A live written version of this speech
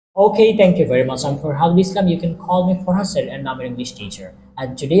Okay, thank you very much. I'm Farhad Islam. You can call me Farhad and I'm an English teacher.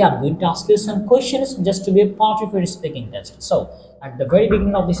 And today I'm going to ask you some questions just to be a part of your speaking test. So, at the very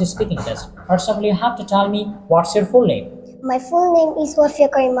beginning of this speaking test, first of all, you have to tell me what's your full name. My full name is Wafiya.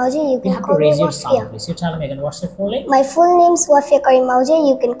 You You have to raise your sound, please. You tell me again, what's your full name? My full name is Wafiya.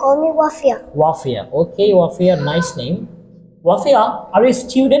 You can call me Wafiya. Wafiya. Okay, Wafiya, nice name. Wafiya, are you a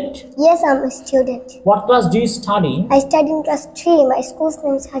student? Yes, I'm a student. What class do you study in? I study in class 3. My school's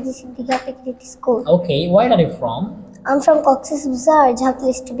name is Haji Siddiqa Secondary School. Okay, where are you from? I'm from Bazar,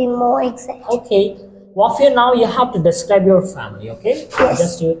 Jhablis to be more exact. Okay, Wafiya, now you have to describe your family, okay? Yes.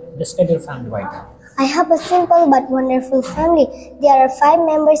 Just to describe your family right now. I have a simple but wonderful family. There are 5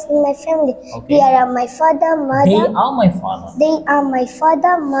 members in my family. Okay. They are my father, mother. They are my father. They are my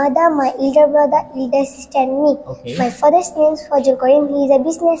father, mother, my elder brother, elder sister, and me. Okay. My father's name is Fajr Karim. He is a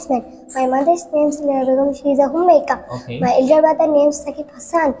businessman. My mother's name is Leila Begum. She is a homemaker. Okay. My elder brother name is Sakib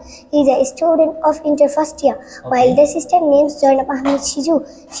Hassan. He is a student of inter first year. My Okay. elder sister name is Zainab Ahmed Shiju.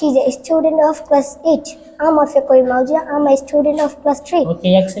 She is a student of class 8. I'm Wafiya Karim. I'm a student of class 3.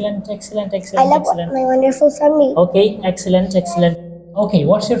 Okay, excellent. I love my wonderful family. Okay, excellent. Okay,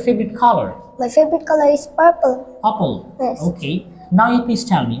 what's your favorite color? My favorite color is purple. Purple. Yes. Okay, now you please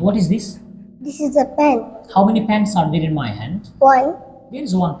tell me, what is this? This is a pen. How many pens are there in my hand? 1. There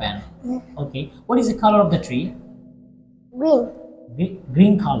is one pen. Okay, what is the color of the tree? Green.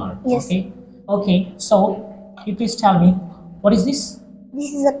 Green color. Yes. Okay, so you please tell me, what is this?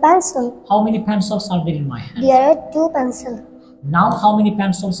 This is a pencil. How many pencils are there in my hand? There are 2 pencils. Now, how many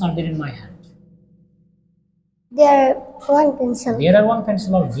pencils are there in my hand? There are 1 pencil. There are 1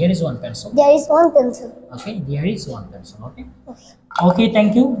 pencil or there is 1 pencil? There is 1 pencil. Okay, there is 1 pencil. Okay,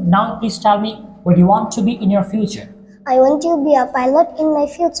 thank you. Now, please tell me, what do you want to be in your future? I want to be a pilot in my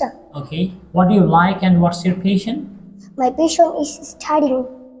future. Okay, what do you like and what's your passion? My passion is studying.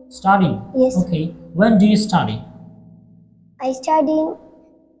 Studying? Yes. Okay, when do you study? I study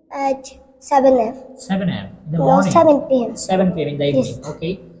at 7 a.m. 7 a.m. in the No, morning? 7 p.m. 7 p.m. in the evening.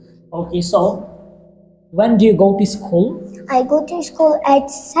 Yes. Okay, so when do you go to school? I go to school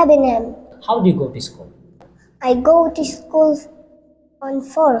at 7 a.m. How do you go to school? I go to school on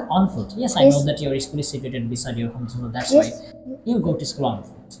 4. On foot. Yes, I Yes. know that your school is situated beside your home, so that's Yes. why you go to school on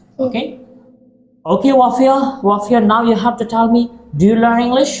foot. Okay? Okay, Wafiya, now you have to tell me, do you learn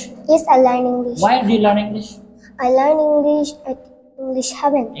English? Yes, I learn English. Why do you learn English? I learn English at English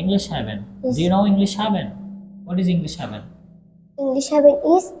Heaven. English Heaven. Yes. Do you know English Heaven? What is English Heaven? English Heaven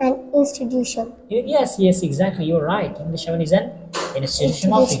is an institution. Yes, exactly. You're right. English Heaven is an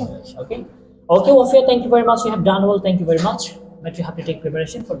institution of Institution. English. Okay, Wafiya, thank you very much. You have done well. Thank you very much. But you have to take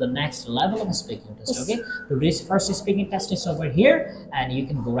preparation for the next level of speaking test. Yes. Okay, today's first speaking test is over here, and you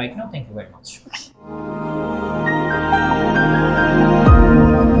can go right now. Thank you very much.